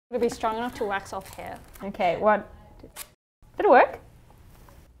Would it be strong enough to wax off hair? Okay, what? Did it work?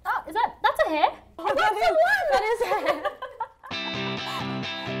 Oh, that's a hair? Oh, that's the one! That is hair.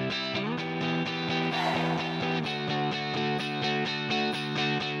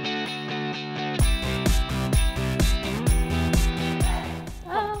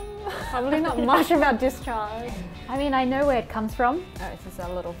 Probably not much about discharge. I mean, I know where it comes from. Oh, it's just a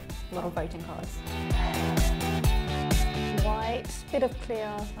little voting cards. White, bit of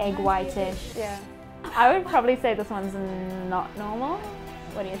clear. Egg whitish. Yeah. I would probably say this one's not normal.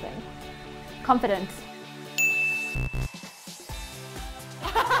 What do you think? Confident.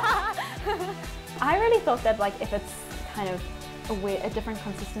 I really thought that like if it's kind of a different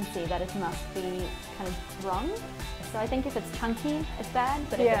consistency that it must be kind of wrong. So I think if it's chunky, it's bad,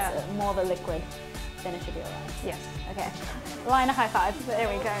 but if it's more of a liquid, then it should be alright. Yes. Okay. Liner high five. There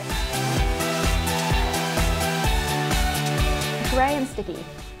we go. Grey and sticky.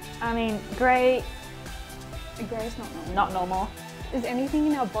 I mean, grey. Grey is not normal. Not normal. Is anything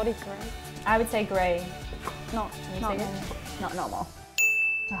in our body grey? I would say grey. Not normal. Not normal.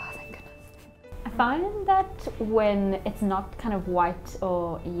 Oh, thank goodness. I find that when it's not kind of white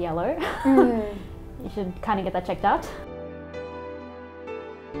or yellow, you should kind of get that checked out.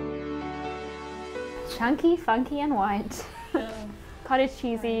 Chunky, funky and white. Cottage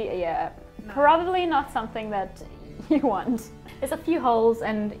cheesy, yeah. No. Probably not something that you want. There's a few holes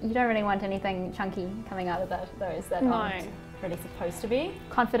and you don't really want anything chunky coming out of those that aren't really supposed to be.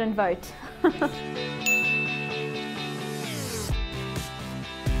 Confident vote. It's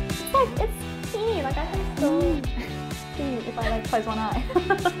like, it's teeny, like I can still see if I like close one eye.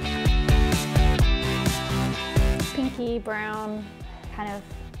 Pinky, brown. Kind of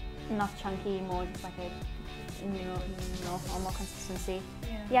not chunky, more just like a normal consistency.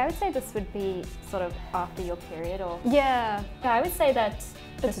 Yeah, I would say this would be sort of after your period or... Yeah. I would say that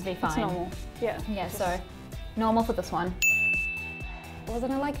this would be fine. It's normal. Yeah. Yeah, so normal for this one.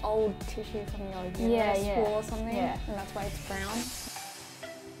 Wasn't it like old tissue from your uterus or something? Yeah. And that's why it's brown?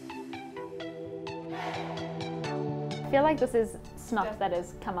 I feel like this is snot that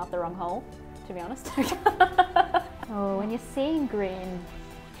has come out the wrong hole, to be honest. Oh, when you're seeing green,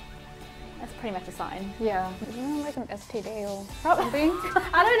 that's pretty much a sign. Yeah. Isn't it like an STD or something?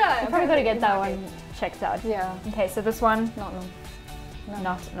 I don't know. I've probably got to get that one checked out. Yeah. Okay, so this one, not normal. No.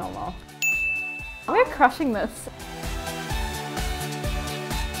 Not normal. We're crushing this.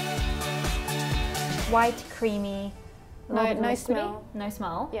 White, creamy. No smell. No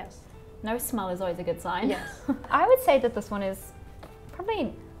smell? Yes. No smell is always a good sign. Yes. I would say that this one is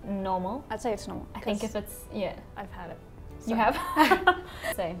probably normal. I'd say it's normal. I think if it's, yeah. I've had it. So. You have?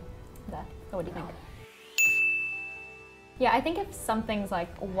 So, that. What do you think? Yeah, I think if something's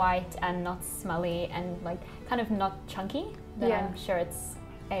like white and not smelly and like kind of not chunky, then I'm sure it's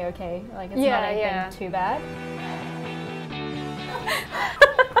a-okay. Like it's not anything too bad.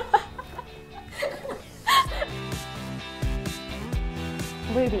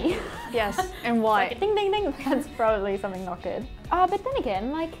 Ruby. Yes, and white. Like, ding ding ding, that's probably something not good. Oh, but then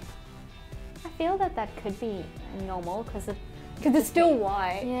again, like, I feel that that could be normal because it's still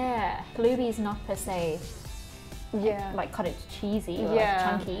white. Yeah. Bluebee's not per se like cottage cheesy or like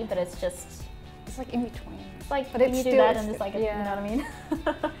chunky, but it's just... It's like in between. It's like but when you do that and it's like, you know what I mean?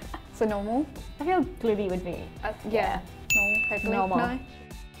 So normal? I feel Bluebee would be... Normal, hopefully. Normal. No.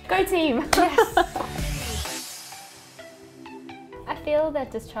 Go team! Yes! I feel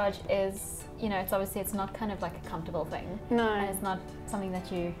that discharge is, you know, it's not kind of like a comfortable thing. No. And it's not something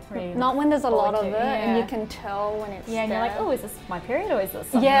that you really... Not when there's a lot of it and you can tell when it's and you're like, oh, is this my period or is this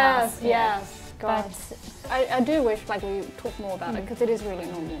something else? else? Yes. God. But I do wish like we talk more about it because it is really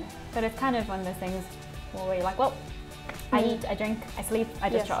normal. But it's kind of one of those things where you're like, well, I eat, I drink, I sleep, I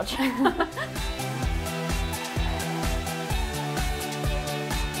discharge.